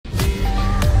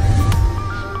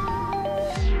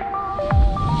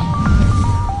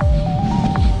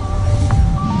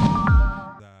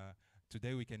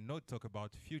cannot talk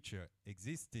about future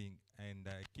existing and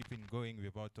keeping going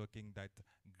without talking that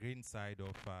green side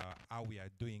of how we are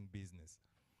doing business.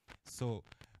 So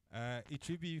it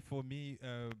should be for me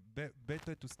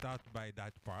better to start by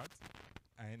that part.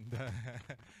 And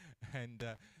and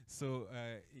so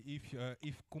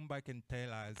if Kumba can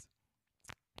tell us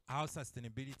how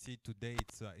sustainability today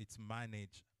it's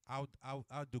managed, how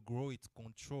to grow it's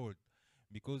controlled,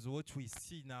 because what we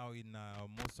see now in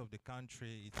most of the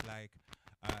country, it's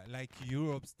like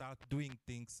Europe start doing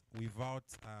things without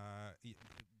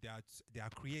they are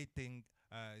creating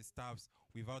stuffs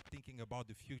without thinking about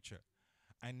the future.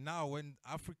 And now when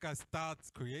Africa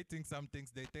starts creating some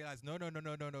things, they tell us, no, no, no,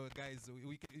 no, no, no, guys,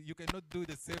 you cannot do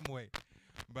the same way.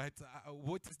 But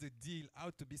what is the deal? How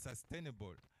to be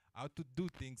sustainable? How to do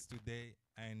things today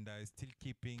and still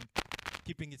keeping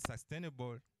it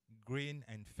sustainable, green,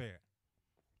 and fair.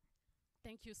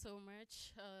 Thank you so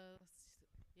much.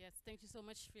 Yes, thank you so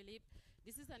much, Philip.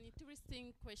 This is an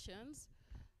interesting question.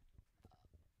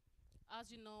 As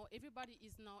you know, everybody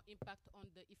is now impact on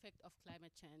the effect of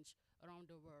climate change around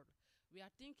the world. We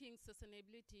are thinking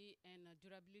sustainability and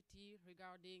durability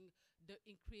regarding the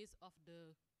increase of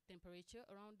the temperature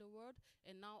around the world.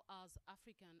 And now as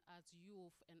African, as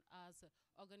youth, and as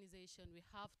organization, we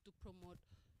have to promote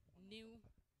new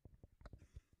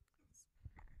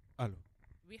Hello.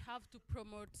 we have to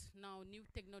promote now new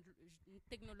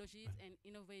technologies and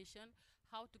innovation,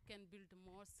 how to can build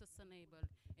more sustainable.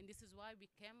 And this is why we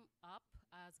came up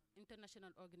as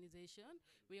international organization.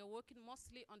 We are working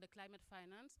mostly on the climate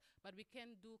finance, but we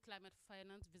can do climate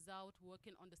finance without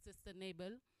working on the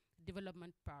sustainable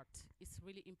development part. It's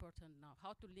really important now,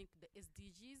 how to link the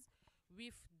SDGs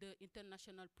with the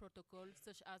international protocols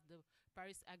such as the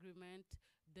Paris Agreement,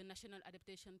 the National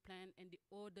Adaptation Plan, and the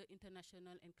other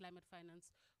international and climate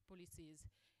finance policies.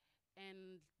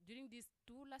 And during these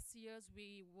two last years,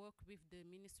 we worked with the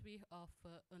Ministry of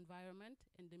Environment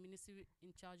and the Ministry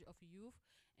in charge of Youth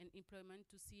and Employment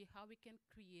to see how we can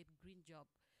create green job.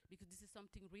 Because this is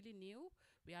something really new.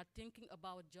 We are thinking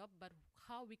about job, but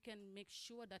how we can make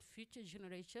sure that future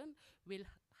generation will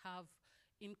have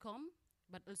income,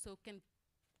 but also can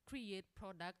create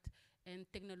product and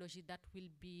technology that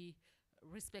will be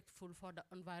respectful for the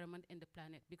environment and the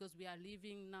planet, because we are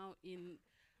living now in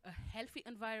a healthy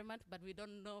environment, but we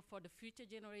don't know for the future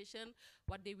generation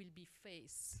what they will be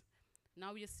faced.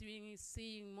 Now we are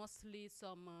seeing mostly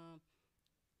some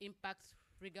impact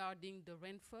regarding the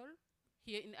rainfall.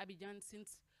 Here in Abidjan,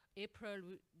 since April,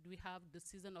 we have the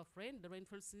season of rain, the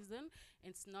rainfall season.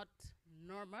 It's not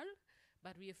normal,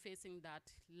 but we are facing that.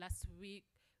 Last week,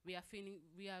 we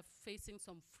are facing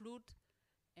some flood,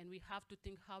 and we have to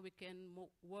think how we can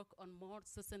work on more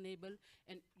sustainable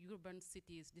and urban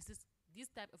cities. This is this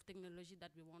type of technology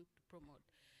that we want to promote.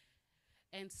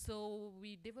 And so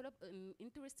we developed an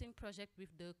interesting project with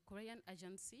the Korean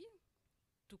agency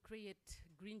to create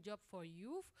green job for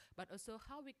youth, but also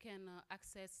how we can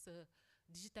access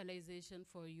digitalization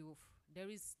for youth. There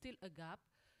is still a gap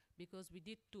because we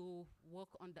need to work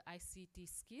on the ICT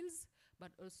skills,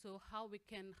 but also how we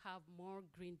can have more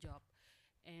green job.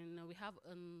 And we have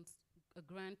a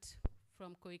grant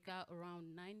from COICA around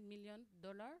 $9 million.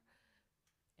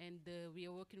 And we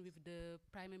are working with the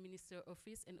Prime Minister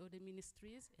Office and other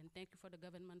ministries. And thank you for the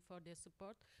government for their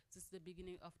support. This is the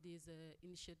beginning of this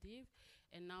initiative.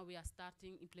 And now we are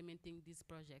starting implementing this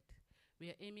project. We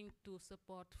are aiming to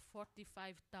support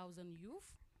 45,000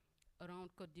 youth around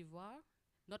Côte d'Ivoire,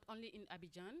 not only in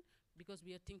Abidjan, because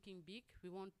we are thinking big. We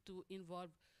want to involve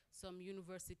some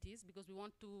universities because we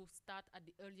want to start at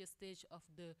the earliest stage of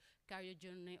the career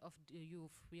journey of the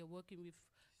youth. We are working with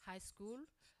high school,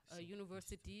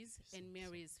 universities, and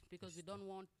marries because we don't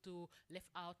want to left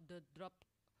out the drop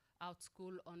out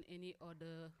school on any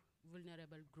other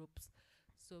vulnerable groups.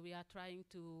 So we are trying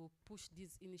to push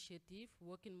this initiative,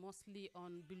 working mostly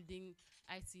on building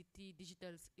ICT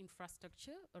digital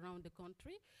infrastructure around the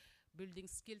country, building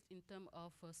skills in terms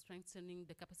of strengthening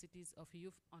the capacities of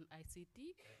youth on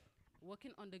ICT,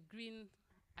 working on the green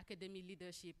academy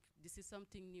leadership. This is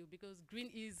something new because green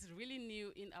is really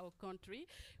new in our country.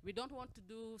 We don't want to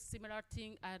do similar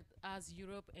thing as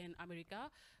Europe and America,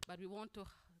 but we want to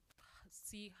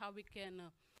see how we can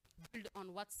build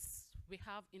on what we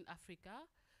have in Africa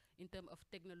in terms of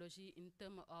technology, in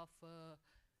terms of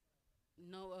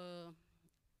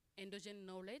endogenous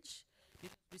knowledge.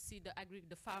 We see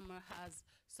the farmer has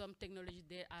some technology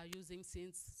they are using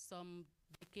since some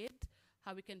decade,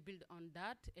 how we can build on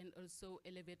that and also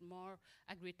elevate more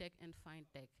agri-tech and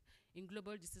fine-tech. In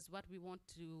global, this is what we want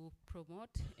to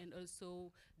promote and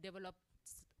also develop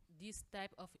this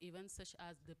type of events such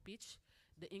as the pitch,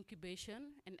 the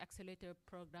incubation and accelerator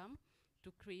program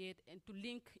to create and to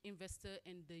link investor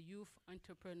and the youth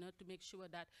entrepreneur to make sure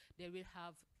that they will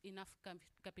have enough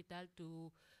capital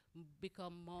to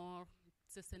become more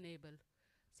sustainable.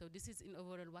 So this is in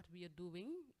overall what we are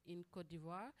doing in Côte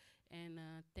d'Ivoire, and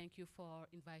thank you for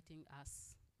inviting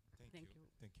us. Thank you.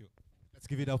 Thank you. Let's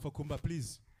give it up for Kumba,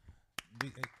 please.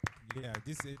 Yeah,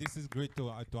 this is great to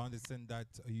understand that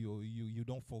you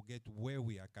don't forget where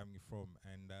we are coming from,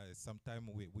 and sometimes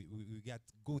we get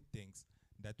good things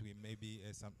that we maybe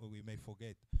we may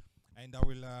forget. And I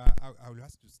will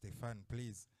ask you, Stefan,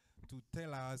 please, to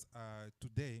tell us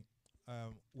today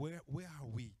where are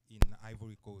we in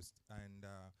Ivory Coast, and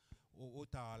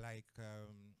what are like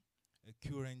a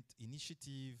current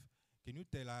initiative? Can you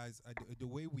tell us the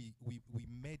way we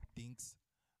made things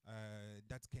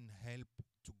that can help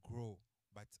to grow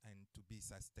but and to be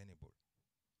sustainable?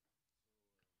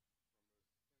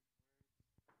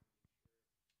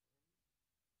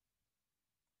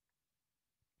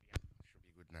 Should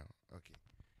be good now. Okay.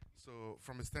 So,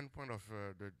 from a standpoint of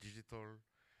the digital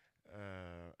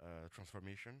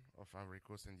transformation of Ivory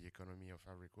Coast and the economy of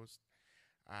Ivory Coast,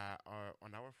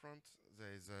 on our front,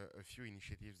 there is a few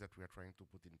initiatives that we are trying to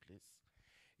put in place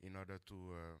in order to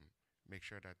make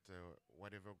sure that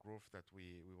whatever growth that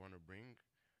we want to bring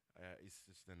is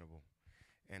sustainable.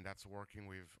 And that's working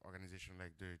with organizations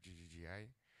like the GGGI,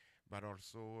 but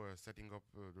also setting up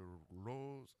the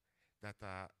laws that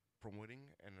are promoting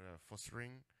and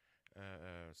fostering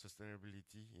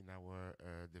sustainability in our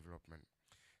development.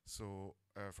 So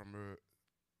from a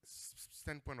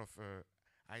standpoint of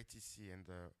ITC and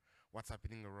what's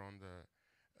happening around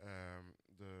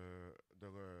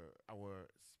our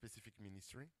specific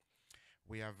ministry,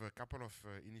 we have a couple of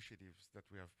initiatives that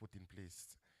we have put in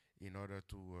place in order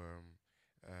to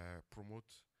promote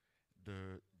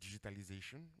the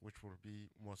digitalization, which will be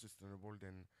more sustainable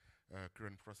than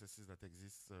current processes that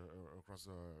exist across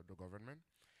the government,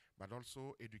 but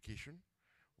also education,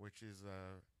 which is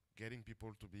getting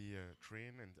people to be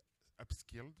trained and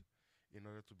upskilled in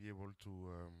order to be able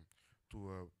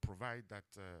to provide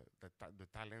the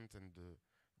talent and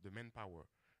the manpower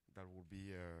that will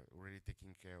be really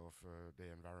taking care of the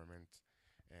environment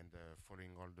and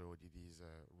following all the ODD's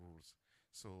rules.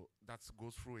 So that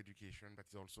goes through education, but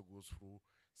it also goes through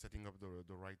setting up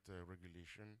the right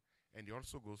regulation, and it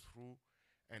also goes through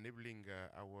enabling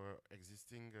our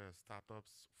existing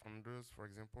startups, funders, for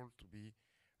example, to be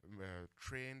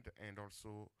trained and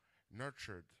also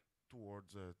nurtured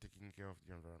towards taking care of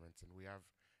the environment. And we have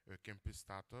a campus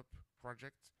startup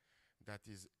project that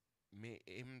is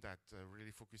aimed at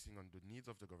really focusing on the needs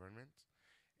of the government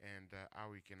and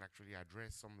how we can actually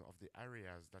address some of the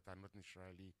areas that are not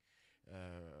necessarily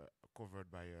covered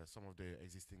by some of the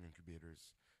existing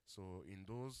incubators. So in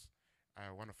those,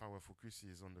 one of our focus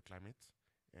is on the climate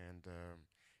and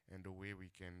the way we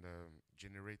can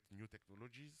generate new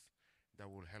technologies that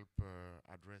will help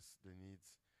address the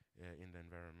needs in the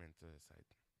environment side.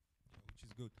 Which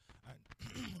is good. And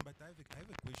but I have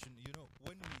a question. You know,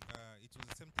 when we it was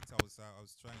the same things I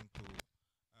was trying to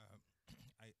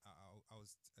I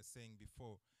was saying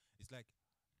before. It's like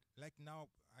now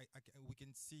we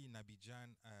can see in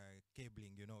Abidjan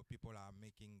cabling. You know, people are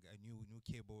making a new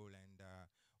cable, and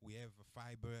we have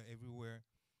fiber everywhere.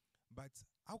 But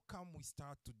how come we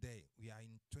start today? We are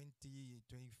in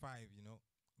 2025, you know,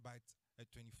 but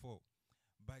 24.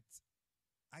 But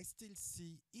I still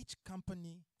see each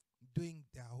company doing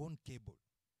their own cable.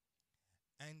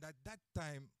 And at that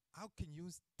time, how can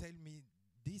you tell me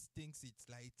these things? It's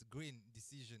like it's green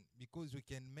decision, because we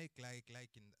can make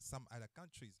like in some other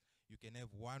countries, you can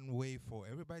have one way for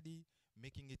everybody,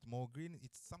 making it more green.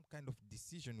 It's some kind of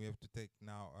decision we have to take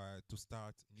now to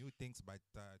start new things, but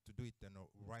to do it in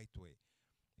a right way.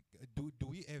 Do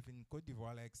we have in Cote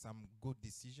d'Ivoire like some good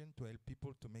decision to help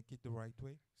people to make it the right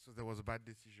way? So there was bad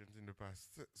decisions in the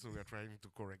past, so we are trying to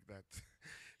correct that.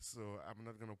 So I'm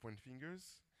not gonna point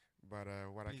fingers, but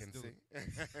what Please I can do. say,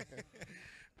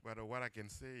 but what I can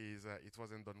say is it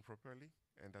wasn't done properly,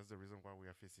 and that's the reason why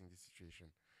we are facing this situation.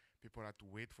 People had to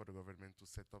wait for the government to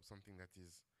set up something that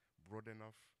is broad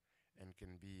enough and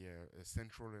can be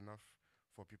central enough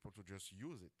for people to just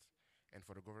use it, and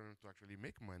for the government to actually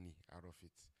make money out of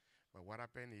it. But what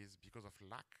happened is, because of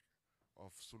lack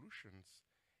of solutions,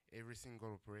 every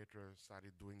single operator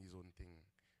started doing his own thing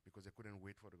because they couldn't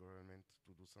wait for the government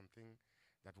to do something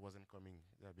that wasn't coming.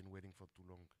 They have been waiting for too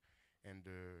long. And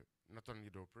not only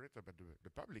the operator, but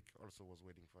the public also was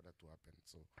waiting for that to happen.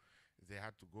 So they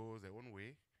had to go their own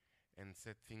way and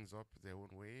set things up their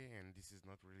own way, and this is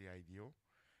not really ideal.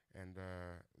 And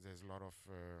there's a lot of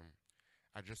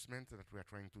adjustment that we are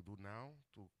trying to do now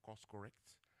to course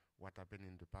correct what happened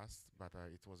in the past, but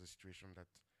it was a situation that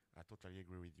I totally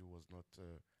agree with you was not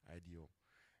ideal.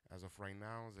 As of right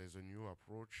now, there's a new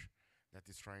approach that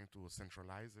is trying to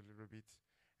centralize a little bit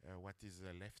what is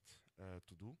left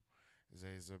to do.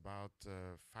 There's about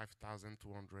 5,200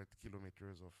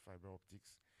 kilometers of fiber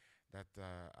optics that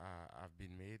have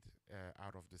been made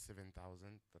out of the 7,000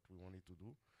 that we wanted to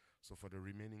do. So for the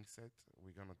remaining set,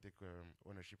 we're gonna take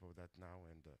ownership of that now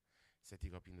and set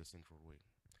it up in the central way.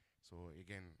 So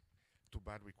again, too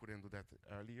bad we couldn't do that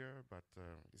earlier, but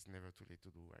it's never too late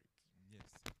to do right. Yes,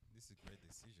 this is a great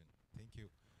decision. Thank you.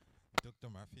 Dr.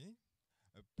 Murphy,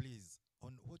 please,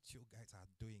 on what you guys are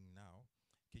doing now,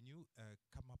 can you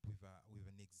come up with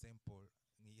an example?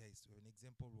 Yes, an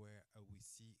example where we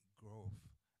see growth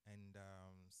and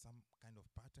some kind of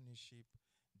partnership,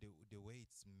 the way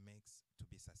it makes to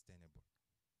be sustainable.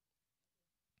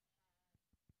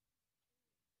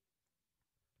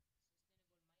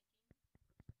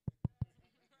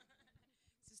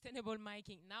 Sustainable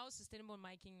miking. Now sustainable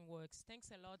miking works.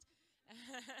 Thanks a lot.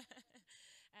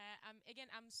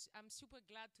 I'm super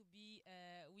glad to be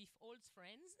with old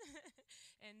friends.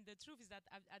 And the truth is that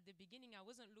at the beginning, I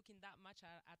wasn't looking that much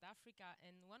at Africa.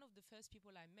 And one of the first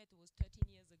people I met was 13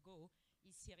 years ago,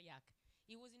 is Syriac.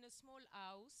 He was in a small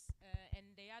house, and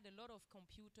they had a lot of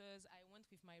computers. I went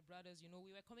with my brothers, you know,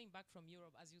 we were coming back from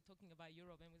Europe, as you're talking about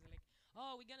Europe, and we were like,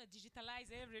 oh, we're going to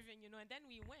digitalize everything, you know. And then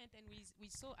we went, and we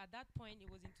saw at that point,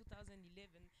 it was in 2011,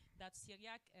 that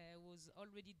Syriac was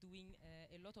already doing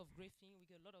a lot of great things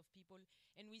with a lot of people.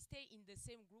 And we stay in the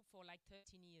same group for like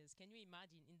 13 years. Can you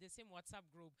imagine? In the same WhatsApp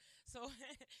group. So,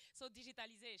 so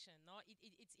digitalization, no?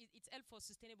 It's help for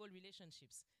sustainable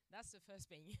relationships. That's the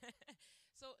first thing.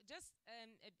 So just,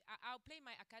 I'll play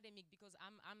my academic because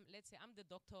let's say I'm the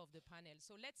doctor of the panel.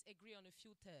 So let's agree on a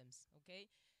few terms, okay?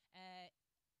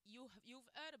 You've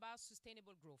heard about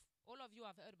sustainable growth. All of you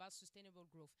have heard about sustainable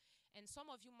growth. And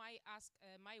some of you might ask,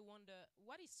 might wonder,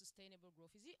 what is sustainable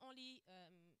growth? Is it only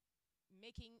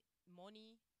making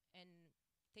money and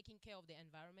taking care of the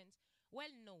environment?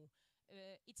 Well, no.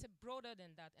 It's a broader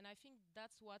than that. And I think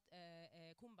that's what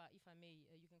Kumba, if I may,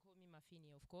 you can call me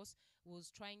Mafini, of course, was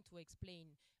trying to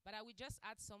explain. But I will just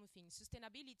add something.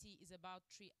 Sustainability is about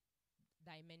three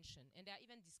dimension, and they are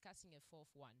even discussing a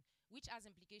fourth one, which has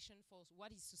implication for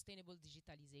what is sustainable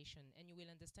digitalization, and you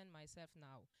will understand myself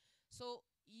now. So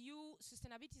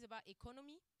sustainability is about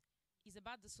economy, is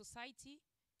about the society,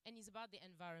 and is about the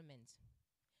environment.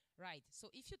 Right, so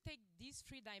if you take these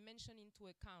three dimensions into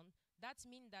account, that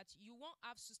means that you won't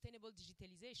have sustainable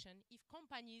digitalization if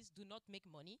companies do not make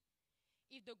money,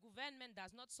 if the government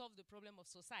does not solve the problem of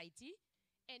society,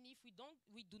 and if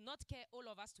we do not care, all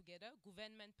of us together,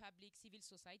 government, public, civil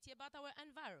society, about our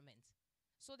environment.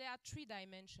 So there are three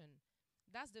dimensions.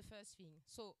 That's the first thing.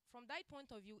 So from that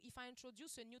point of view, if I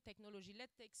introduce a new technology,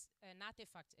 let's take an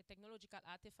artifact, a technological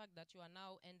artifact that you are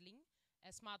now handling,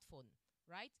 a smartphone,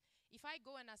 right? If I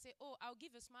go and I say, oh, I'll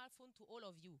give a smartphone to all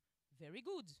of you, very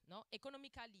good, no?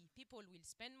 Economically, people will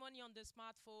spend money on the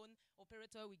smartphone,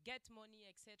 operator will get money,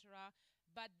 etc.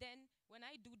 But then when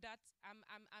I do that,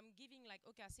 I'm giving like,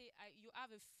 okay, I say you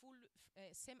have a full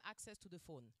same access to the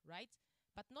phone, right?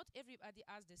 But not everybody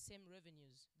has the same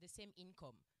revenues, the same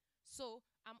income. So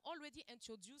I'm already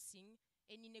introducing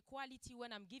an inequality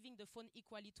when I'm giving the phone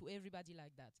equally to everybody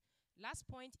like that. Last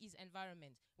point is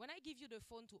environment. When I give you the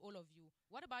phone to all of you,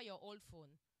 what about your old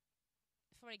phone?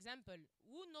 For example,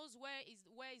 who knows where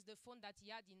is the phone that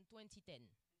he had in 2010?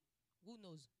 Who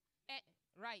knows?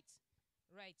 Right,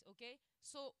 okay.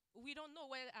 So we don't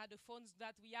know where are the phones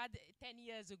that we had 10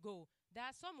 years ago. They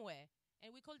are somewhere,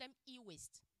 and we call them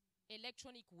e-waste,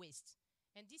 electronic waste.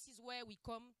 And this is where we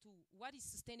come to what is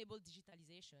sustainable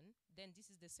digitalization. Then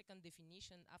this is the second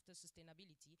definition after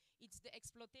sustainability. It's the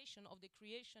exploitation of the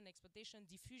creation, exploitation,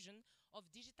 diffusion of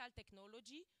digital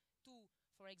technology to,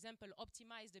 for example,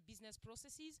 optimize the business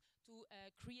processes, to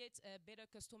create better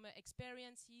customer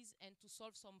experiences, and to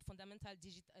solve some fundamental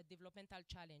developmental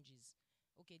challenges.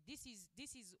 Okay, this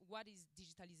is what is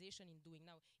digitalization in doing.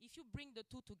 Now, if you bring the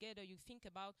two together, you think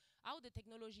about how the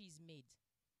technology is made,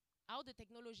 how the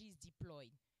technology is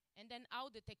deployed, and then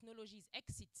how the technology is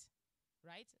exit,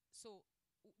 right? So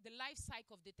the life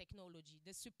cycle of the technology,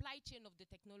 the supply chain of the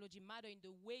technology matter in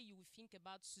the way you think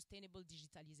about sustainable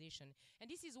digitalization. And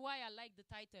this is why I like the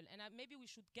title, and maybe we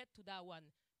should get to that one,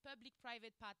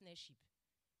 public-private partnership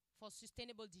for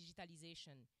sustainable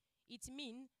digitalization. It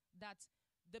means that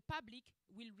the public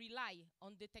will rely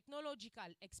on the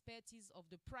technological expertise of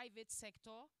the private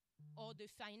sector or the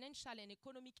financial and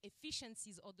economic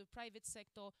efficiencies of the private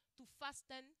sector to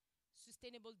fasten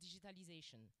sustainable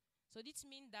digitalization. So this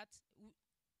means that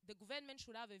the government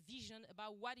should have a vision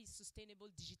about what is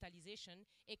sustainable digitalization,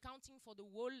 accounting for the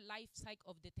whole life cycle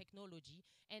of the technology,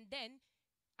 and then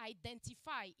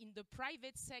identify in the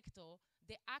private sector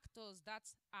the actors that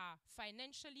are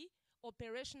financially,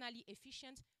 operationally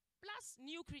efficient, plus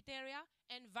new criteria,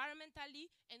 environmentally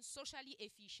and socially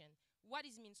efficient. What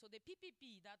does it mean? So the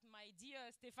PPP that my dear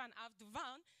Stefan have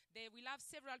found, they will have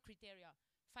several criteria.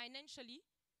 Financially,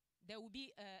 they will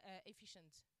be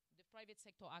efficient, the private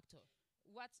sector actor.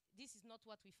 This is not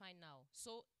what we find now.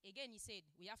 So again, he said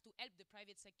we have to help the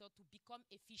private sector to become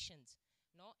efficient.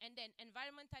 No? And then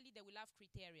environmentally, they will have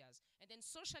criteria. And then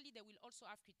socially, they will also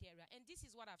have criteria. And this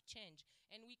is what I've changed.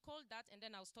 And we call that, and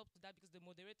then I'll stop to that because the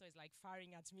moderator is like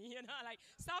firing at me, you know, like,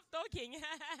 stop talking.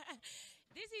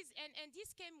 And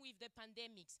this came with the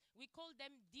pandemics. We call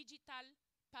them digital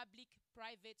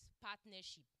public-private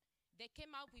partnership. They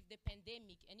came out with the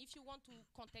pandemic. And if you want to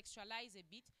contextualize a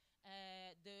bit,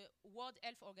 the World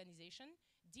Health Organization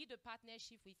did a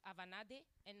partnership with Avanade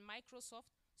and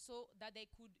Microsoft so that they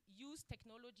could use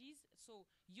technologies, so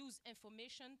use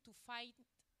information to fight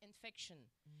infection.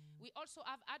 We also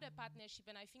have other partnership,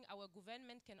 and I think our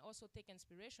government can also take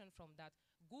inspiration from that.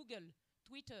 Google,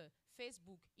 Twitter,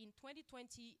 Facebook, in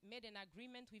 2020 made an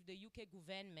agreement with the UK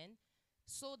government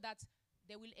so that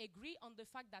they will agree on the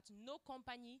fact that no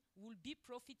company will be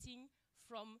profiting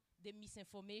from the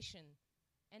misinformation.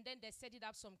 And then they set it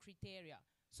up some criteria.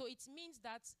 So it means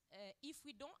that if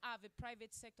we don't have a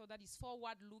private sector that is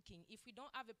forward-looking, if we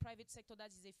don't have a private sector that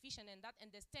is efficient and that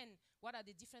understand what are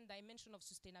the different dimensions of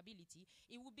sustainability,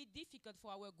 it will be difficult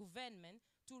for our government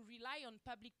to rely on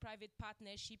public-private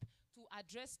partnership to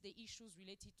address the issues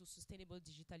related to sustainable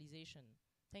digitalization.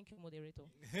 Thank you, moderator.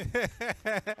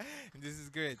 This is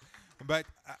great, but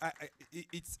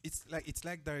it's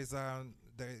like there is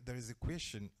a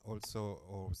question also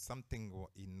or something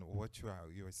in what you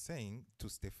are saying to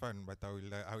Stefan, but I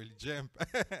will jump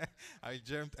I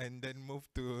jump and then move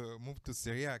to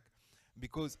Syriac,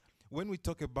 because when we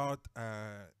talk about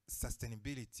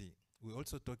sustainability, we're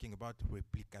also talking about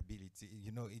replicability.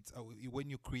 You know, it's when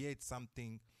you create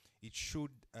something, it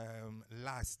should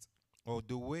last, or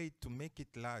the way to make it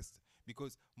last,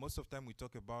 because most of the time we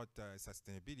talk about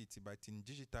sustainability, but in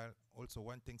digital also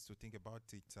one thing to think about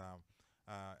it,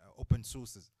 open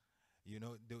sources. You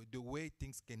know, the way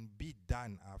things can be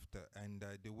done after, and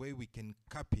the way we can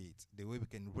copy it, the way we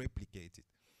can replicate it.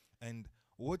 And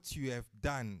what you have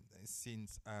done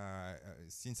since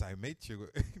I met you,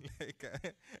 like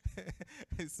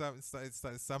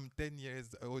some 10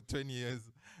 years or 20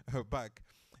 years back,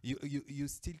 you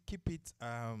still keep it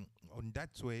on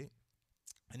that way.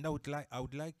 And I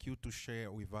would like you to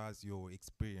share with us your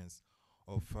experience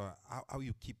of how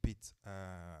you keep it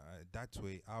that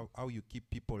way, how you keep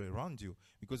people around you.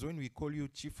 Because when we call you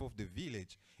chief of the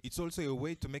village, it's also a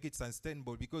way to make it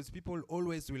sustainable, because people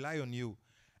always rely on you.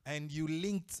 And you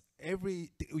linked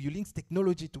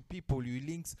technology to people. You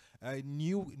linked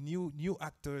new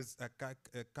actors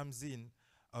comes in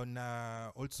on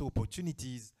also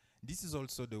opportunities. This is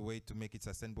also the way to make it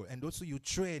sustainable. And also you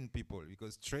train people,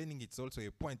 because training is also a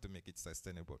point to make it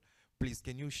sustainable. Please,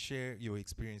 can you share your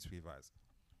experience with us?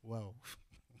 Wow.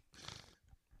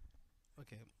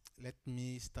 Okay, let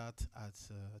me start at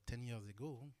 10 years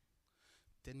ago.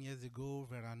 10 years ago,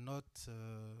 there are not,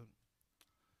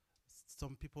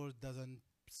 some people doesn't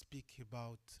speak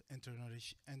about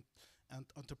entrepreneurship and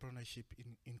entrepreneurship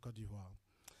in Côte d'Ivoire.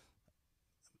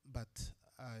 But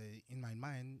in my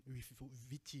mind, with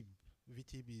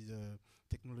VTIB is a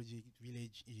technology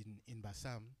village in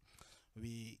Bassam.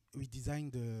 We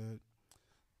designed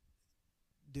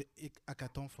the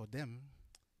hackathon for them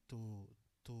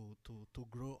to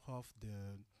grow off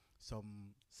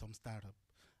some startup,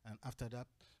 and after that,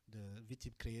 the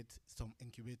VTIB create some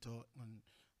incubator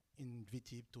in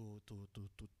VTIB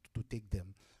to take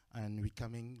them, and we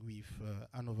coming with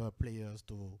another players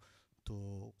to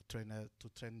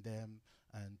train them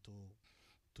and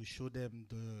to show them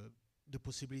the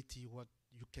possibility what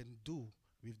you can do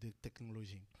with the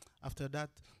technology. After that,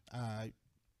 I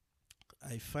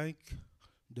think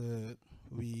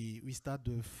we start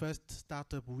the first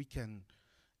startup weekend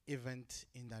event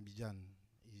in Abidjan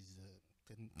is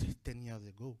 10 years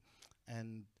ago,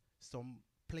 and some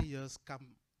players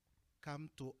come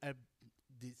to help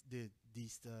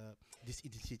this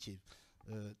initiative.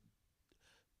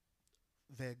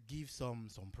 They give some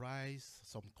prize,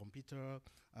 some computer,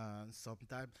 some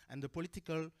time, and the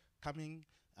political coming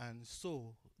and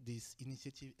saw this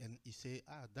initiative, and he say,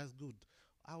 that's good.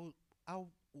 How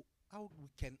we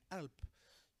can help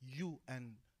you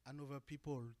and other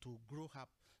people to grow up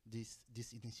this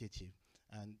initiative.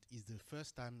 and it's the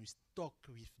first time we talk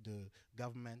with the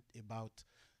government about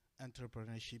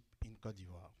entrepreneurship in Cote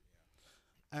d'Ivoire.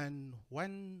 And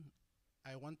when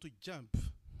I want to jump,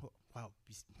 wow,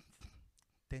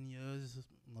 10 years,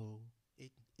 no,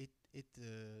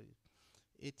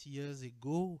 8 years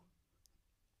ago,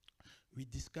 we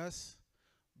discussed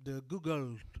the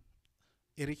Google,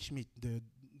 Eric Schmidt, the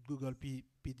Google PDG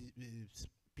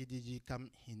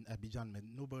come in Abidjan, but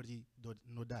nobody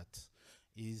know that.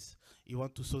 He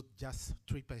want to so just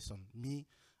 3 person, me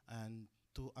and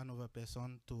two another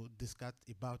person to discuss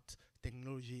about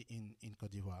technology in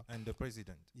Cote d'Ivoire. And the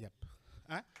president. Yep.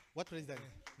 Huh? What president?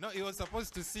 No, he was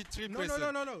supposed to see 3 No,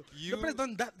 presidents. no. You The president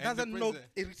and the doesn't know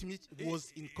president. Eric Smith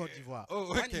was in Cote d'Ivoire.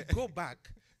 Oh, When okay. he go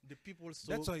back, the people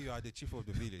saw. That's why you are the chief of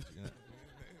the village. You know?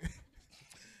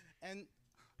 And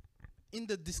in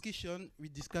the discussion, we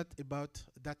discussed about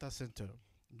data center.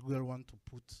 Google want to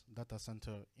put data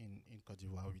center in Cote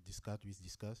d'Ivoire. We discussed.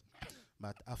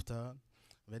 But after,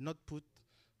 we not put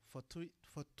for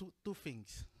two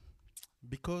things.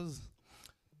 Because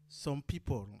some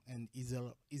people, and is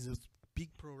a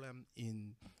big problem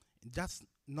in just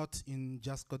not in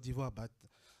just Cote d'Ivoire, but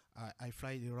I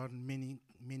fly around many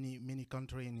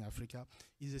countries in Africa,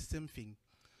 is the same thing.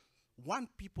 One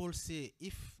people say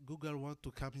if Google want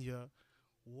to come here,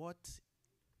 what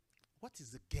is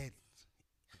the gain?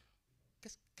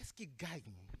 Qu'est-ce qu'il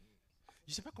gagne?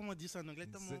 Je sais pas comment dire ça en anglais.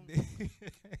 En fait,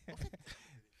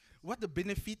 what the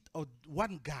benefit of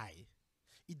one guy?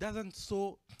 It doesn't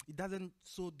show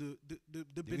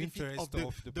the benefit of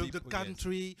the people,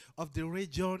 country, of the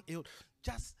region,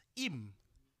 just him.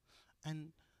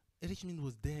 And Richmond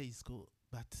was there,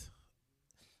 but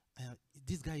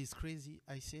this guy is crazy.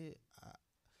 I say,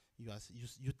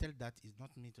 you tell that it's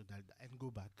not me to that, and go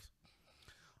back.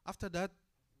 After that,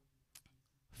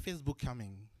 Facebook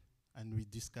coming, and we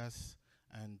discuss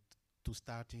and to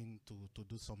starting to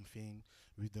do something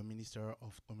with the Minister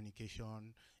of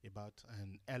Communication about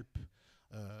and help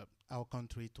our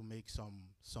country to make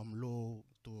some law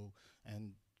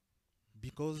and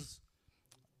because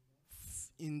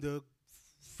in the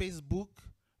Facebook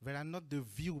there are not the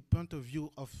point of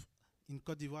view of in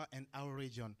Cote d'Ivoire and our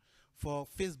region. For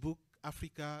Facebook,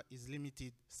 Africa is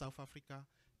limited, South Africa,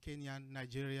 Kenya,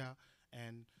 Nigeria,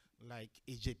 and like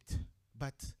Egypt.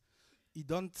 But it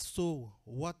don't show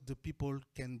what the people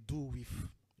can do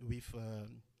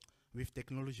with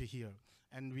technology here.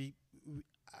 And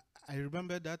I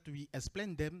remember that we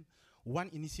explained them. One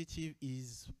initiative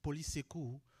is Police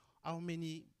Secours, how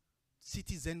many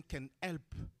citizens can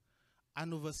help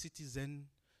another citizen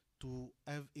to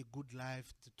have a good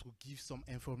life, to give some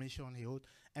information here.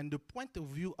 And the point of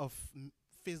view of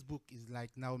Facebook is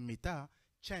like now Meta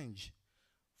change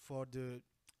for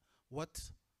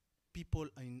what people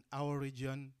in our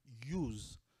region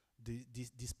use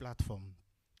this platform.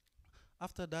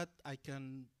 After that, I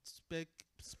can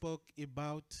spoke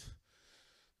about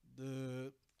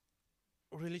the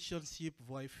relationship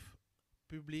with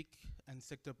public and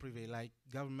sector private, like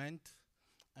government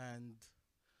and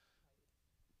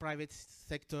private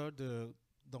sector,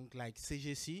 donc like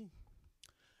CGC.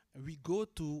 We go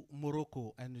to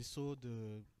Morocco and we saw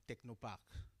the Technopark.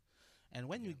 And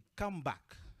when we come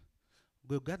back,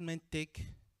 the government take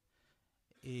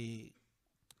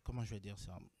comment je vais dire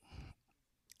ça?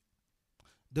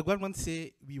 The government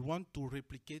say we want to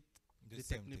replicate the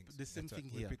same thing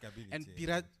here. And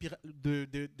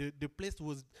the place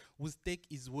was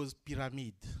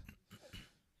pyramid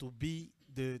to be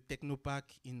the Technopark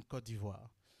in Cote d'Ivoire.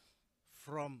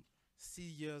 From 6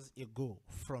 years ago,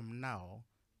 from now,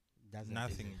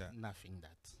 Nothing that.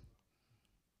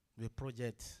 The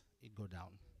project it go down.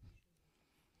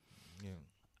 Yeah.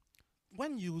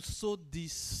 When you saw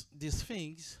these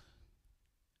things,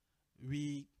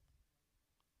 we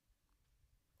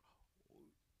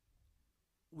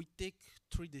take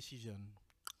 3 decisions.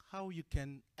 How you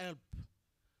can help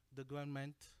the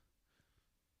government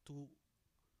to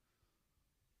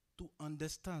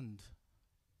understand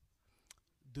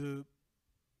the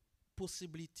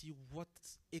possibility what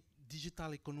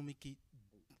digital economy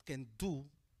can do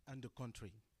in the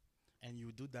country. And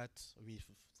you do that with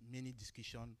many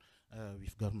discussion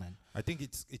with government. I think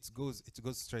it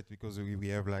goes straight because we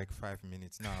have like 5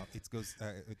 minutes now. It goes.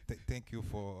 Thank you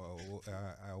for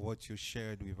what you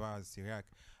shared with us, Syriac.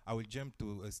 I will jump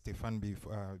to Stefan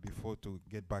before to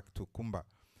get back to Kumba.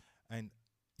 And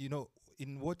you know,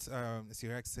 in what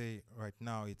Syriac say right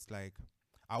now, it's like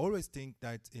I always think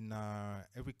that in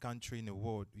every country in the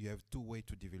world, you have 2 ways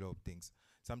to develop things.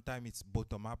 Sometimes it's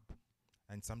bottom up,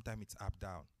 and sometimes it's up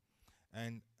down.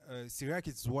 And Syriac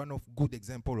is one of good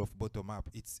example of bottom up.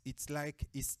 It's like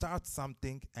it starts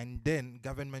something and then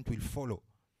government will follow.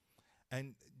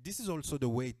 And this is also the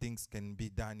way things can be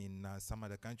done in some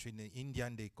other country. In the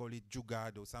Indian, they call it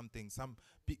Jugaad or something.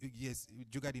 Yes,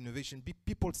 Jugaad innovation.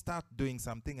 People start doing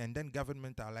something, and then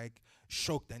government are like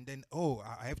shocked, and then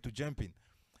I have to jump in.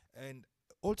 And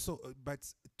also,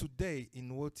 but today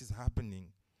in what is happening,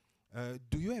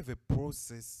 do you have a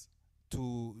process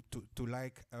to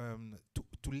like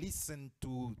to listen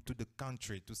to the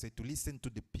country, to listen to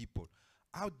the people?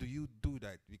 How do you do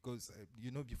that? Because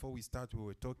before we start, we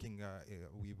were talking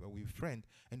with a friend,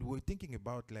 and we were thinking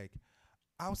about like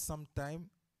how sometime,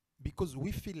 because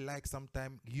we feel like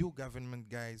sometime you government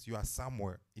guys, you are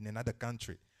somewhere in another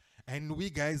country, and we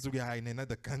guys, we are in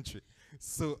another country.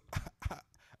 So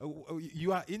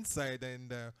you are inside,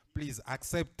 and please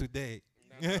accept today.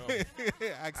 No, no.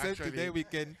 Accept today. We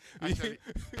can. Actually,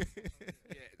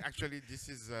 yeah, actually, this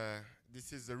is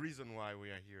the reason why we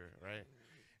are here, right?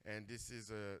 And this is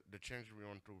the change we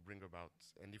want to bring about.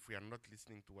 And if we are not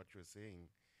listening to what you're saying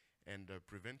and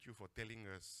prevent you from telling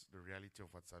us the reality of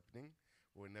what's happening,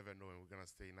 we'll never know, and we're going to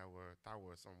stay in our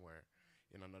tower somewhere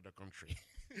in another country.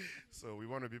 So we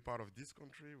want to be part of this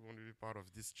country. We want to be part of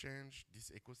this change,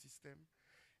 this ecosystem.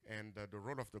 And the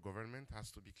role of the government has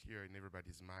to be clear in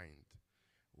everybody's mind.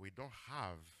 We don't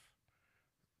have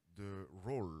the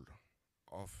role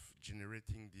of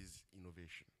generating this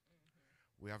innovation.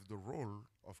 We have the role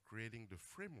of creating the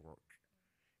framework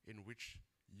in which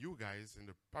you guys in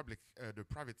the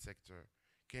private sector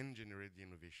can generate the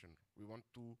innovation. We want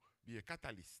to be a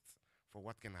catalyst for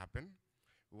what can happen.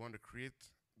 We want to create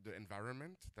the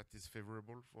environment that is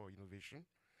favorable for innovation,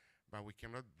 but we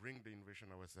cannot bring the innovation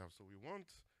ourselves. So we want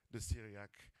the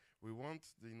Syriac, we want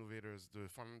the innovators, the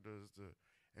founders, the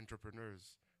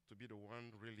entrepreneurs to be the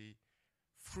one really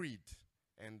freed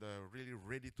and really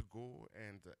ready to go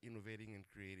and innovating and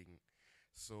creating.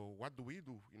 So what do we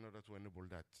do in order to enable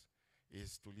that?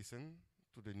 Is to listen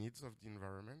to the needs of the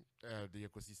environment, the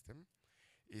ecosystem,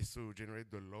 is to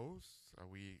generate the laws.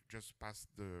 We just passed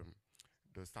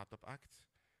the Startup Act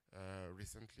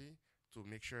recently to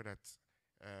make sure that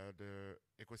the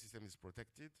ecosystem is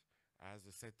protected as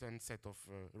a certain set of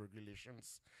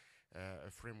regulations,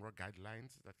 framework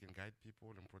guidelines that can guide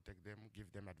people and protect them,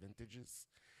 give them advantages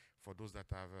for those that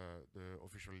have the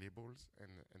official labels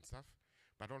and stuff,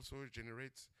 but also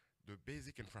generate the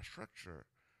basic infrastructure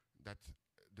that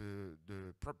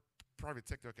the private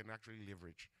sector can actually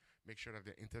leverage. Make sure that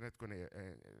the internet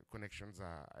connections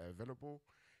are available,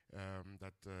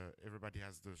 that everybody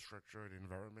has the structure, the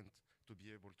environment to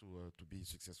be able to be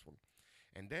successful.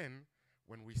 And then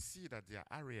when we see that there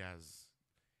are areas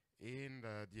in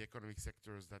the economic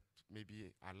sectors that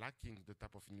maybe are lacking the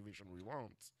type of innovation we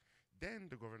want, then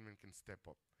the government can step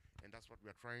up. And that's what we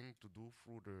are trying to do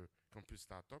through the Campus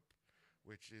Startup,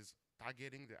 which is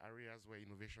targeting the areas where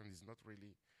innovation is not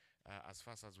really as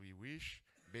fast as we wish,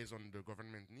 based on the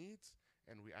government needs,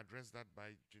 and we address that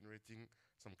by generating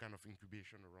some kind of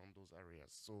incubation around those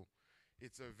areas. So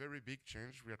it's a very big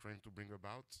change we are trying to bring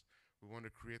about. We want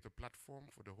to create a platform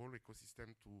for the whole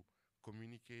ecosystem to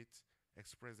communicate,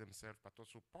 express themselves, but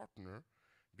also partner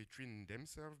between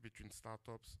themselves, between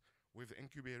startups, with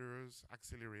incubators,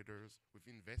 accelerators, with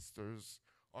investors,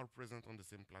 all present on the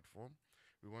same platform.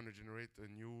 We want to generate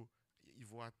a new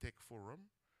Ivory Tech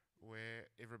Forum where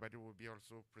everybody will be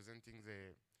also presenting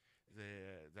the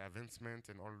advancement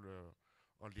and all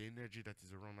the energy that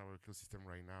is around our ecosystem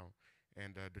right now.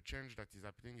 And the change that is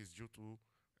happening is due to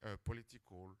a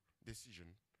political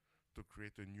decision to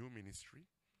create a new ministry.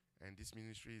 And this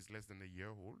ministry is less than a year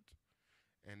old.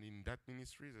 And in that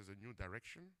ministry, there's a new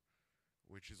direction,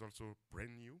 which is also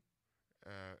brand new,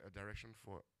 a direction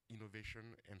for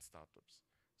innovation and startups.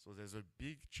 So there's a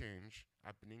big change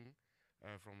happening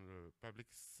from the public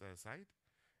side,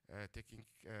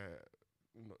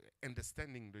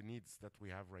 understanding the needs that we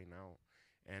have right now,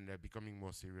 and becoming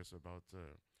more serious about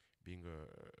being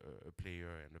a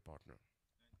player and a partner.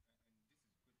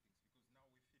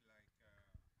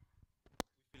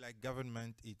 We feel like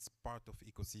government it's part of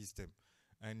ecosystem,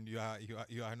 and you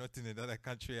are not in another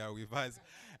country, you are with us.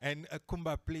 And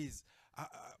Kumba, please,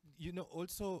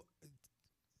 also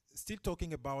still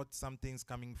talking about some things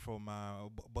coming from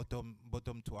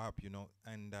bottom to up,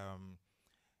 and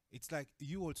it's like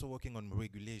you also working on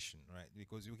regulation, right?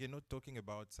 Because we cannot talking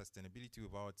about sustainability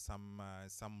without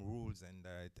some rules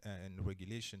and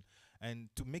regulation. And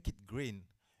to make it green,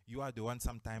 you are the one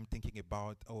sometime thinking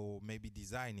about, or maybe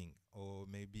designing, or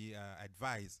maybe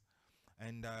advise.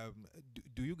 And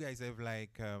do you guys have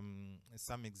like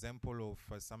some example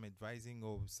of some advising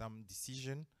or some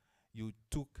decision you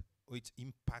took it's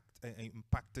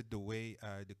impacted the way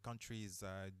the country is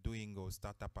doing or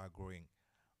startup are growing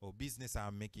or business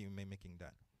are making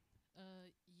that?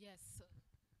 Yes.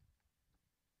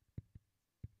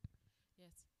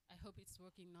 Yes, I hope it's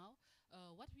working now.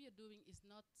 What we are doing is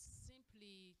not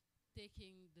simply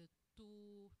taking the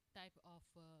two type of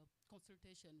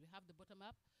consultation. We have the bottom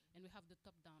up and we have the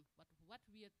top down. But what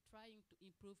we are trying to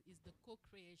improve is the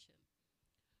co-creation.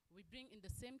 We bring in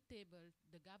the same table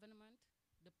the government,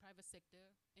 the private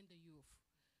sector, and the youth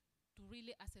to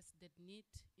really assess that need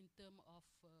in terms of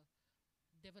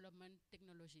development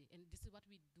technology. And this is what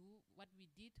we do, what we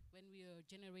did when we are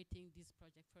generating this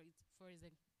project, for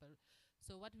example.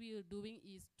 So what we are doing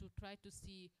is to try to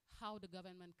see how the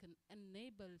government can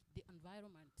enable the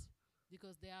environment,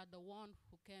 because they are the one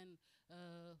who can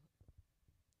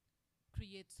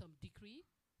create some decree,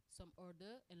 some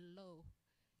order and law.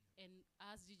 And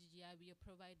as GGGI, we are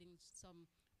providing some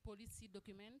policy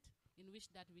document in which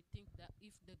that we think that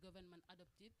if the government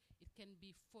adopted, it can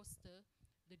be foster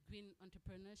the green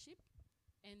entrepreneurship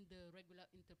and the regular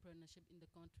entrepreneurship in the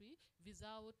country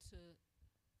without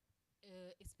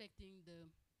expecting the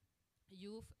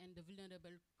youth and the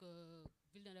vulnerable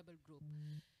group.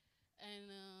 And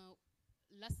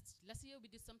last year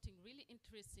we did something really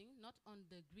interesting, not on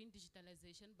the green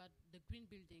digitalization, but the green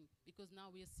building, because now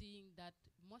we are seeing that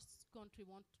most countries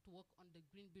want to work on the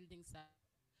green building side.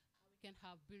 How we can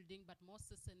have building, but more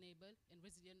sustainable and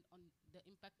resilient on the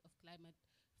impact of climate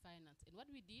finance. And what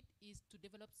we did is to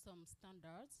develop some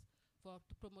standards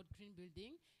to promote green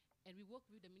building, and we work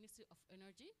with the Ministry of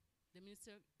Energy, the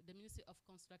Ministry of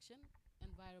Construction,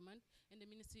 Environment, and the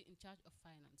Ministry in charge of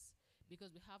Finance,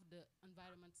 because we have the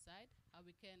environment side, how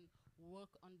we can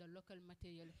work on the local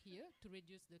material here to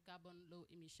reduce the carbon low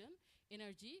emission.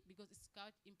 Energy, because it's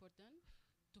quite important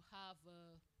to have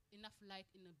enough light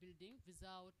in a building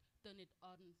without turning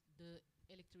on the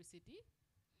electricity.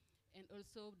 And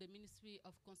also the Ministry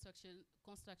of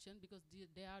Construction, because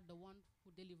they are the one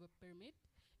who deliver permit.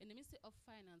 And the Ministry of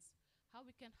Finance, how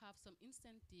we can have some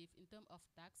incentive in terms of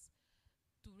tax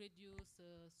to reduce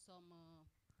some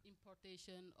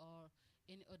importation or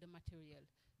any other material.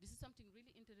 This is something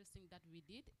really interesting that we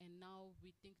did, and now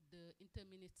we think the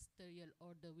interministerial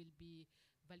order will be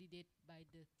validated by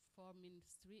the 4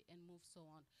 ministry and move so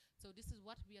on. So this is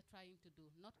what we are trying to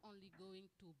do, not only going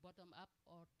to bottom up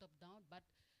or top down, but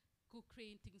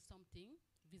co-creating something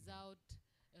without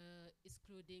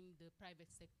excluding the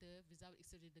private sector, without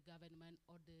excluding the government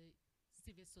or the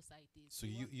civil society. So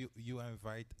you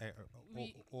invite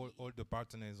all the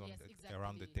partners on yes,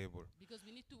 around the table. Because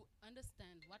we need to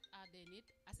understand what are their needs,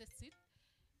 assess it,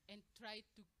 and try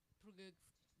to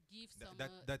give some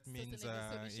That means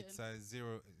solution.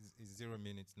 it's 0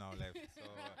 minutes now left. So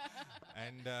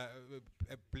and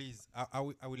please, I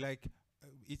would like.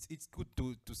 It's good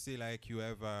to say like you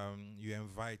have you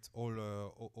invite all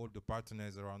the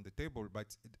partners around the table,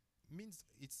 but means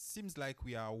it seems like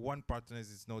we are one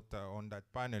partners is not on that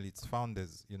panel, it's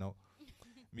founders,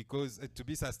 because to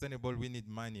be sustainable we need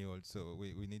money also,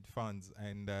 we need funds,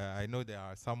 and I know there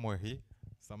are somewhere here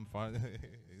some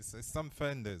some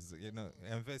funders,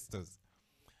 investors.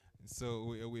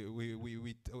 So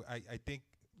I think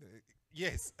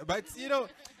yes, but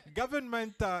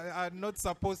government are not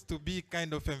supposed to be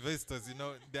kind of investors,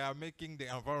 they are making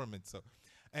the environment. So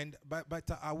and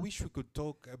but I wish we could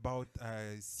talk about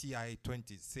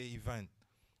CI20, say event,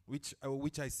 which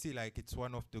I see like it's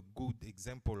one of the good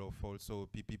example of also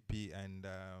PPP and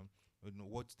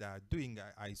what they are doing.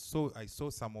 I saw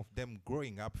some of them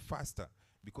growing up faster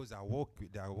because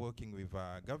they are working with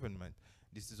government.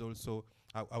 This is also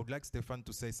I would like Stefan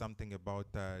to say something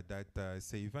about that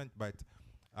say event, but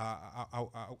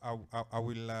I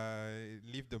will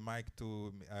leave the mic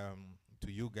to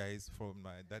you guys from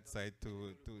that side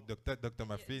to Dr.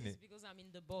 Mafini. Yes, because I'm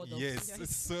in the board. Yes, Of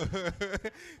so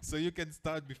so you can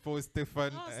start before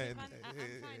Stefan. no, And, Stefan, I'm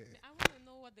fine. I want to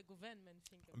know what the government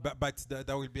think about.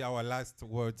 that will be our last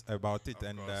words about it, Of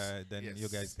and course, then you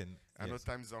yes. guys can. I know Yes.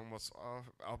 time is almost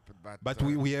up, But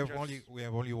we have just-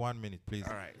 only 1 minute, please.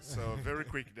 All right, so very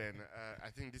quick then. I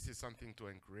think this is something to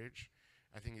encourage.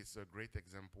 I think it's a great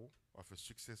example of a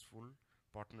successful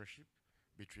partnership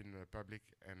between public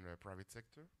and private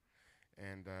sector.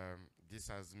 And this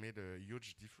has made a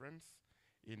huge difference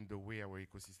in the way our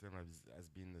ecosystem has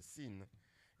been seen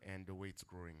and the way it's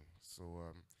growing.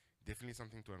 So definitely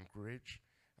something to encourage.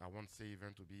 I want say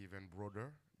event to be even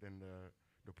broader than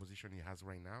the position he has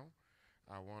right now.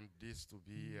 I want this to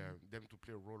be them to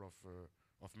play a role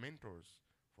of mentors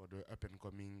for the up and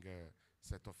coming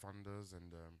set of founders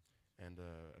and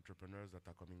entrepreneurs that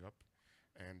are coming up.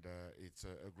 And it's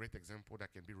a great example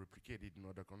that can be replicated in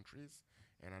other countries.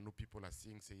 And I know people are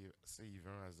seeing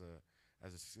Seivin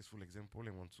as a successful example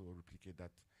and want to replicate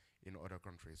that in other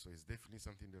countries. So it's definitely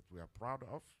something that we are proud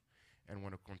of and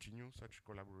want to continue such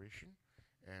collaboration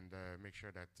and make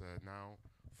sure that now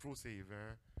through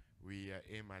Seivin we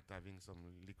aim at having some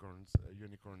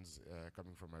unicorns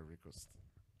coming from Ivory Coast.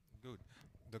 Good.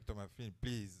 Dr. Mafin,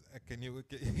 please, can you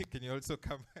can you also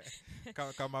come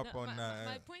come up No, on?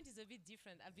 my point is a bit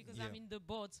different because I'm in the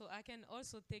board, so I can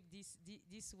also take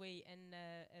this way and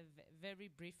very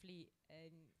briefly.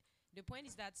 The point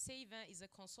is that Seivin is a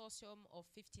consortium of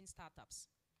 15 startups.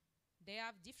 They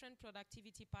have different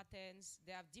productivity patterns,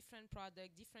 they have different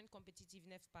product, different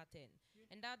competitiveness pattern.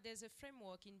 And that there's a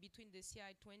framework in between the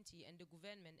CI20 and the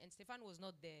government. And Stefan was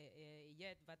not there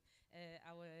yet, but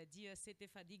our dear Sete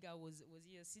Fadiga was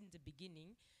here since the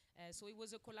beginning. So it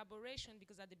was a collaboration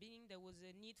because at the beginning there was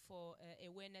a need for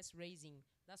awareness raising.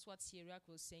 That's what Syriac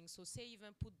was saying. So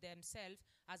Seivin put themselves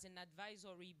as an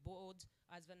advisory board,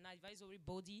 as an advisory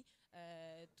body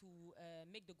to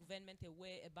make the government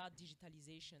aware about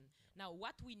digitalization. Now,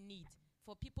 what we need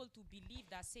for people to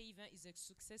believe that Seivin is a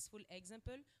successful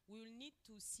example, we will need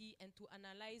to see and to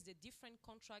analyze the different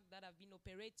contracts that have been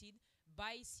operated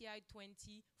by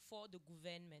CI20 for the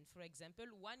government. For example,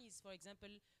 one is, for example,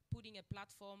 putting a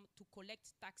platform to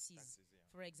collect taxes,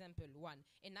 for example, one.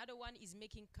 Another one is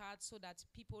making cards so that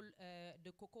people,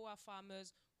 the cocoa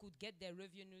farmers, could get their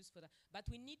revenues for that. But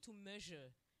we need to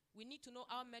measure. We need to know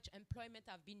how much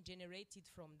employment have been generated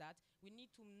from that. We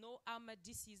need to know how much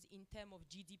this is in terms of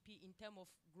GDP, in terms of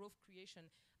growth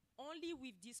creation. Only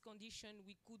with this condition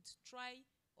we could try,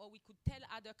 or we could tell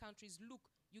other countries, look,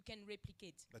 you can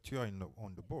replicate. But you are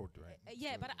on the board, right?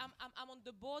 Yeah, but I'm on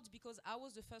the board because I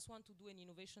was the first one to do an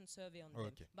innovation survey on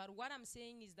them. But what I'm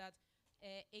saying is that,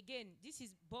 again, this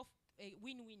is both a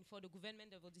win-win for the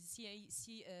government of the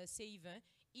Seivin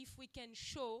if we can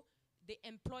show the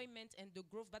employment and the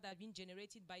growth that have been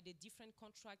generated by the different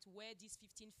contracts where these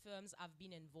 15 firms have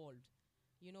been involved.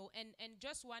 You know, and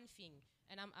just one thing,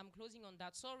 and I'm closing on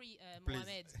that. Sorry,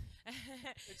 Mohamed.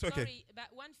 It's okay. Sorry,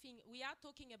 but one thing, we are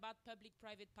talking about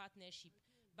public-private partnership,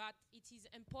 but it is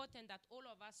important that all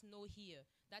of us know here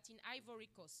that in Ivory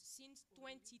Coast, since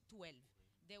 2012,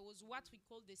 there was what we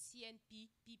call the CNP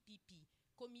PPP,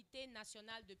 Comité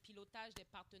National de Pilotage des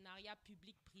Partenariats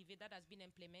Publics-Privés, that has been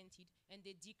implemented, and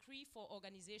the decree for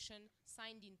organization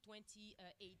signed in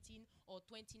 2018 or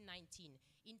 2019.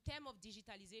 In terms of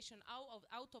digitalization,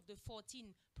 out of the 14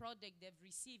 projects they've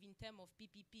received in terms of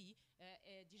PPP,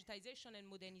 digitalization and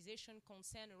modernization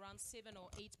concern around 7 or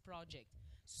 8 projects.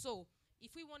 So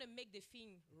if we want to make the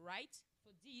thing right for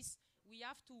this, we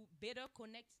have to better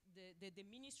connect the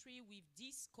ministry with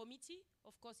this committee.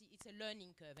 Of course, it's a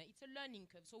learning curve. It's a learning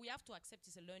curve. So we have to accept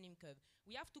it's a learning curve.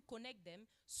 We have to connect them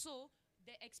so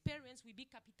the experience will be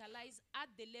capitalized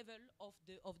at the level of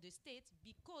the state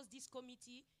because this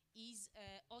committee is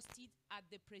hosted at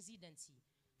the presidency.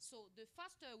 So the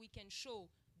faster we can show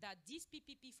that this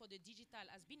PPP for the digital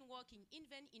has been working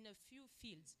even in a few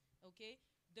fields, okay,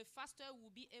 the faster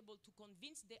we'll be able to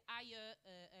convince the higher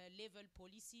level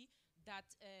policy that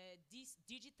these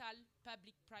digital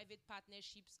public-private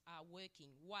partnerships are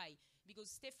working. Why?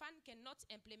 Because Stefan cannot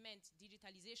implement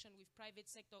digitalization with private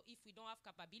sector if we don't have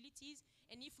capabilities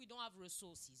and if we don't have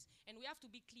resources. And we have to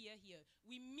be clear here.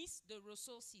 We miss the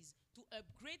resources to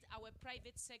upgrade our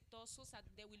private sector so that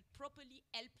they will properly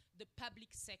help the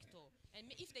public sector. And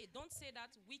if they don't say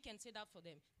that, we can say that for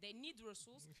them. They need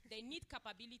resources, they need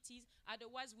capabilities,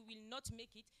 otherwise we will not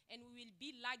make it, and we will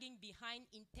be lagging behind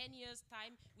in 10 years'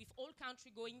 time with all country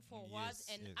going forward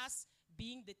and us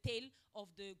being the tail of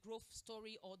the growth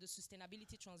story or the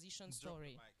sustainability transition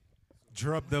story.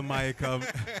 Drop the mic.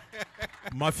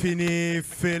 Mafini,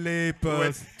 Philip,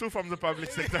 two from the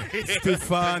public sector.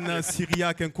 Stefan,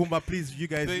 Syriac, and Kumba, please, you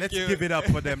guys, let's give it up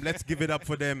for them. Let's give it up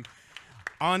for them.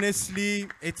 Honestly,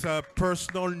 it's a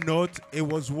personal note. It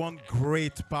was one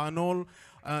great panel.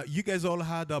 You guys all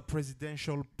had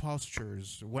presidential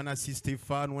postures. When I see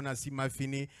Stefan, when I see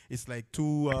Mafini, it's like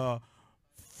two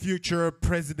future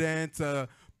presidents,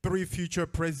 3 future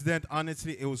presidents.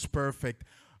 Honestly, it was perfect.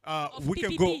 We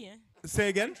can go. Say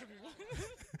again.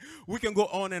 We can go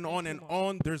on and on and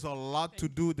on. There's a lot to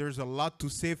do. There's a lot to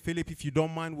say. Philip, if you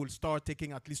don't mind, we'll start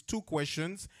taking at least 2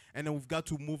 questions, and then we've got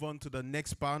to move on to the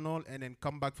next panel and then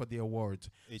come back for the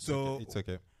awards. It's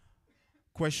okay.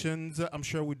 Questions? I'm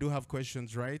sure we do have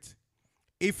questions, right?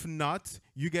 If not,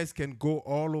 you guys can go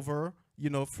all over,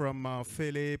 you know, from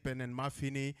Philip and then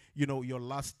Mafini, you know, your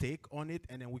last take on it,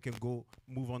 and then we can go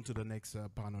move on to the next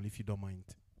panel, if you don't mind.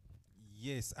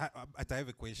 Yes, I have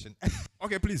a question.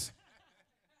 Okay, please.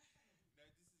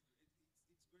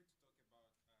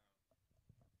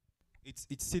 it's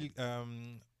still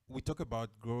we talk about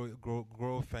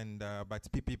growth and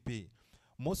but PPP.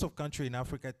 Most of country in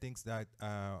Africa thinks that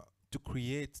to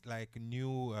create like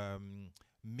new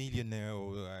millionaire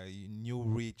or new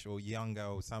rich or younger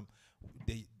or some,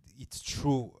 they it's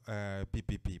true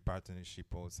PPP partnership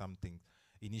or something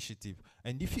initiative.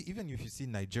 And if you, even if you see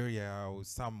Nigeria or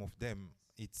some of them,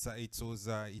 it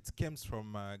comes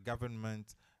from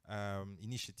government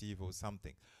initiative or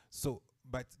something. So,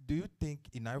 but do you think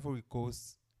in Ivory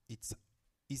Coast it's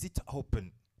is it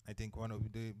open? I think one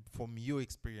of the from your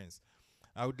experience,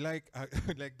 I would like I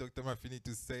would like Dr. Mafini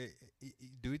to say,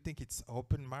 do you think it's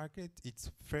open market?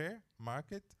 It's fair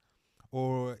market,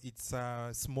 or it's a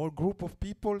small group of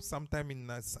people? Sometime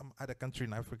in some other country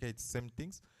in Africa, it's same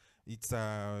things. It's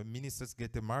ministers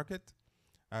get a market,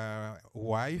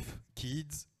 wife,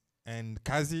 kids, and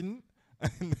cousin,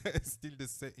 and still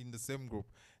in the same group.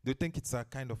 Do you think it's a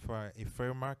kind of a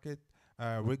fair market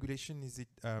regulation? Is it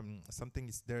something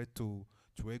is there to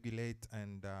regulate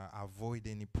and avoid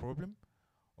any problem?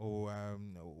 Or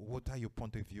what are your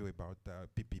point of view about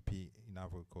PPP in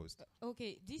Ivory Coast?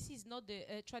 Okay, this is not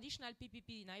the traditional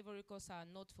PPP in Ivory Coast are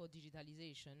not for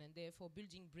digitalization and they're for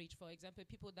building bridge. For example,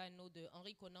 people that know the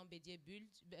Henri Conan Bédier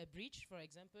bridge, for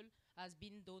example, has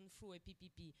been done through a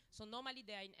PPP. So normally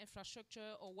they are in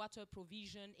infrastructure or water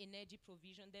provision, energy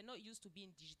provision. They're not used to being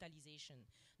digitalization.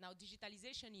 Now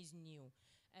digitalization is new.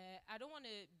 I don't want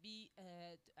to be,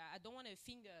 I don't want to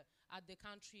finger at the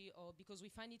country or because we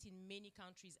find it in many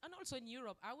countries and also in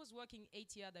Europe. I was working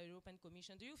 8 years at the European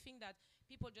Commission. Do you think that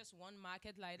people just want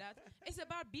market like that? It's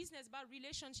about business, about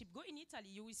relationship. Go in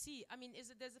Italy, you will see. I mean,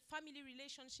 there's a family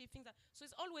relationship, things that, so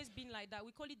it's always been like that.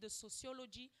 We call it the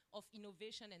sociology of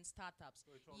innovation and startups.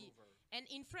 So and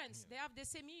in France, they have the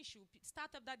same issue.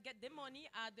 Startups that get the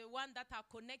money are the ones that are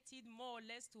connected more or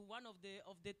less to one of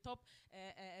the top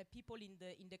people in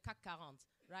the CAC 40,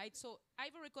 right? So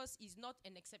Ivory Coast is not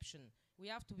an exception. We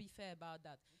have to be fair about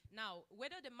that. Now,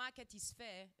 whether the market is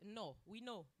fair, no, we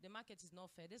know the market is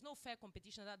not fair. There's no fair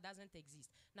competition, that doesn't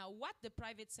exist. Now, what the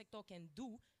private sector can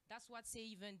do, that's what Say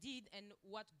Even did, and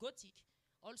what Gothic,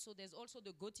 also there's also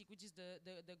the Gothic, which is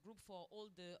the group for all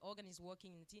the organisms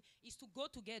working in the team, is to go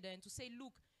together and to say,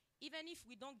 look, even if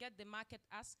we don't get the market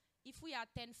as, if we are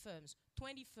 10 firms,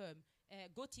 20 firms,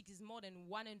 Gothic is more than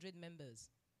 100 members.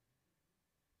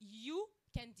 You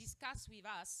can discuss with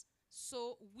us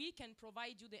so we can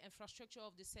provide you the infrastructure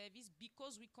of the service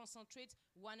because we concentrate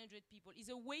 100 people. It's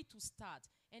a way to start.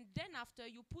 And then after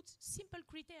you put simple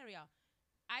criteria.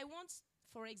 I want,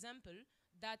 for example,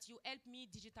 that you help me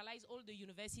digitalize all the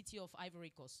University of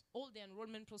Ivory Coast, all the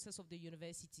enrollment process of the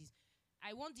universities.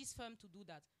 I want this firm to do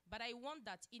that. But I want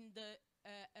that in the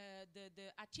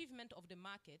achievement of the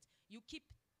market, you keep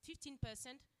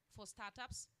 15% for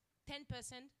startups,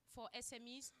 10% for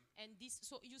SMEs, and this.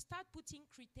 So you start putting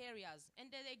criterias,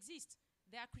 and they exist.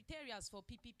 There are criterias for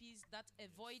PPPs that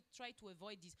try to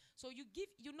avoid this. So you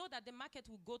know that the market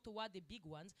will go toward the big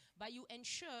ones, but you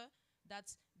ensure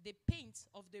that the paint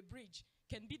of the bridge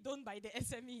can be done by the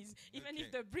SMEs, even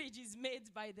if the bridge is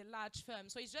made by the large firm.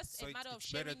 So it's just a matter of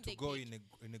sharing the cake. It's better to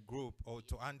go in a group or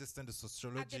to understand the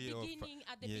sociology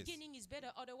at the beginning is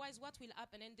better. Otherwise, what will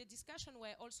happen? And the discussion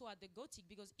were also at the Gothic,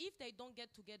 because if they don't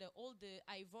get together all the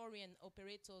Ivorian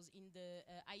operators in the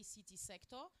ICT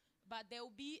sector, but they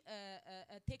will be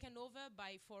taken over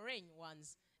by foreign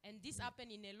ones. And this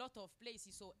happened in a lot of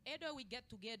places. So either we get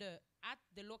together at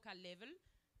the local level,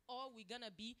 or we're going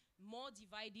to be more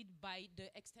divided by the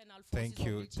external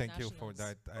forces. Thank you for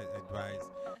that advice.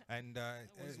 And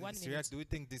Syriac, do you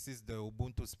think this is the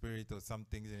Ubuntu spirit or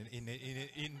something in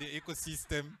the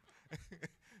ecosystem?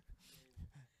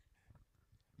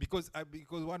 because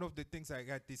one of the things I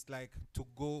got is like to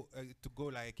go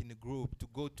like in a group, to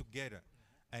go together,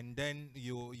 and then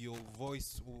your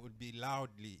voice would be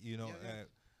loudly, you know.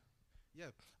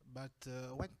 But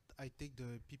when I take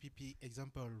the PPP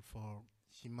example for,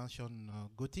 he mentioned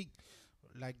Gothic,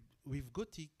 like with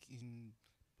Gothic in,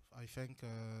 I think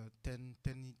 10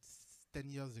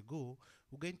 years ago,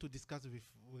 we're going to discuss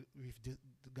with the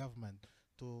government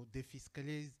to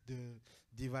defiscalize the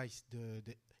device,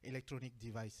 the electronic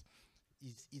device.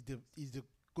 Is the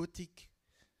Gothic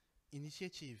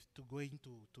initiative to go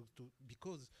into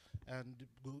because and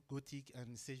Gothic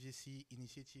and CGC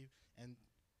initiative, and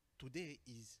today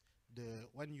is the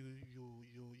when you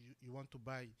want to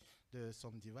buy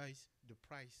some device, the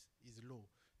price is low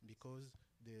because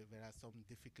there are some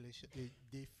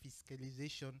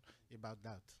defiscalization about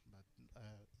that. But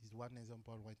is one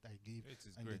example what I give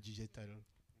in the digital.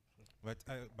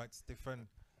 But Stefan,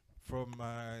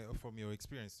 from your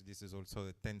experience, this is also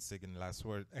a 10-second last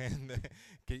word. And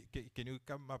can you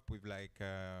come up with like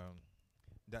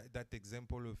that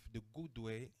example of the good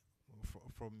way,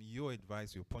 from your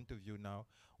advice, your point of view now,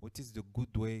 what is the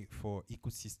good way for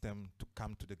ecosystem to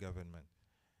come to the government?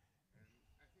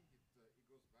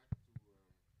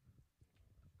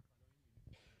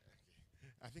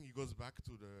 I think it goes back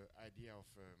to the idea of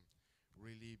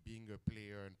really being a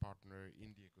player and partner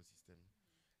in the ecosystem.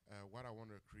 What I want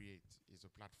to create is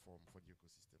a platform for the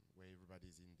ecosystem where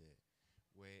everybody's in there,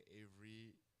 where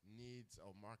every needs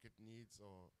or market needs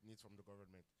or needs from the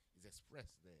government is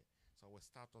expressed there. So our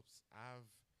startups have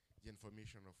the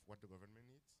information of what the government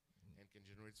needs and can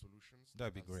generate solutions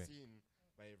That'd be that are great. seen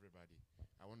by everybody.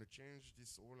 I want to change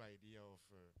this whole idea of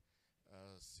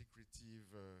secretive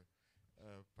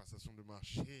passation de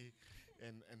marché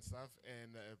and stuff,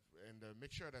 and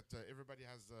make sure that everybody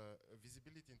has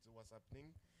visibility into what's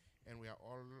happening, and we are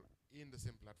all in the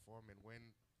same platform. And when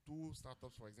two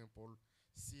startups, for example,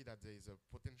 see that there is a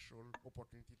potential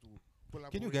opportunity to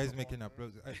collaborate. Can you guys or make an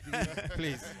partner- applause?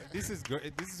 Please, this is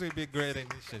great. This will be a great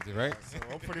initiative, right? So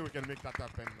hopefully we can make that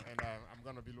happen, and I'm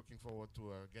gonna be looking forward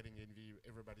to getting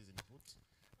everybody's input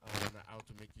on how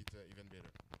to make it even better.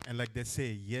 And like they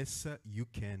say, yes, you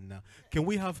can. Can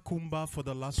we have Kumba for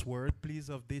the last word, please,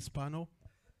 of this panel?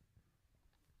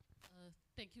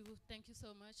 Thank you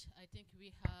so much. I think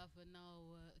we have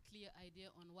now a clear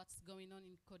idea on what's going on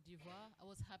in Côte d'Ivoire. I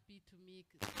was happy to meet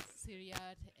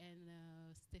Syriat and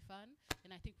Stefan,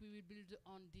 and I think we will build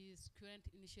on this current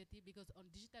initiative, because on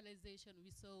digitalization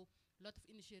we saw a lot of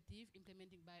initiative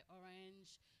implemented by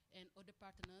Orange and other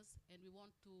partners, and we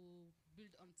want to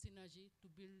build on synergy to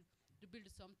build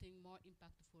something more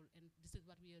impactful, and this is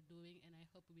what we are doing, and I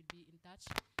hope we will be in touch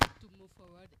to move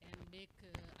forward and make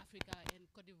Africa and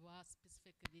Côte d'Ivoire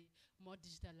specifically more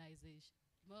digitalized.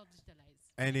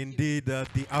 And Thank you. indeed,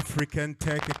 the African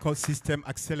Tech Ecosystem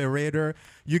Accelerator.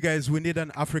 You guys, we need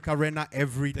an Africa Arena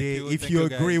every day. If Thank you you,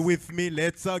 agree guys. with me,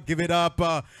 let's give it up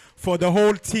for the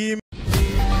whole team.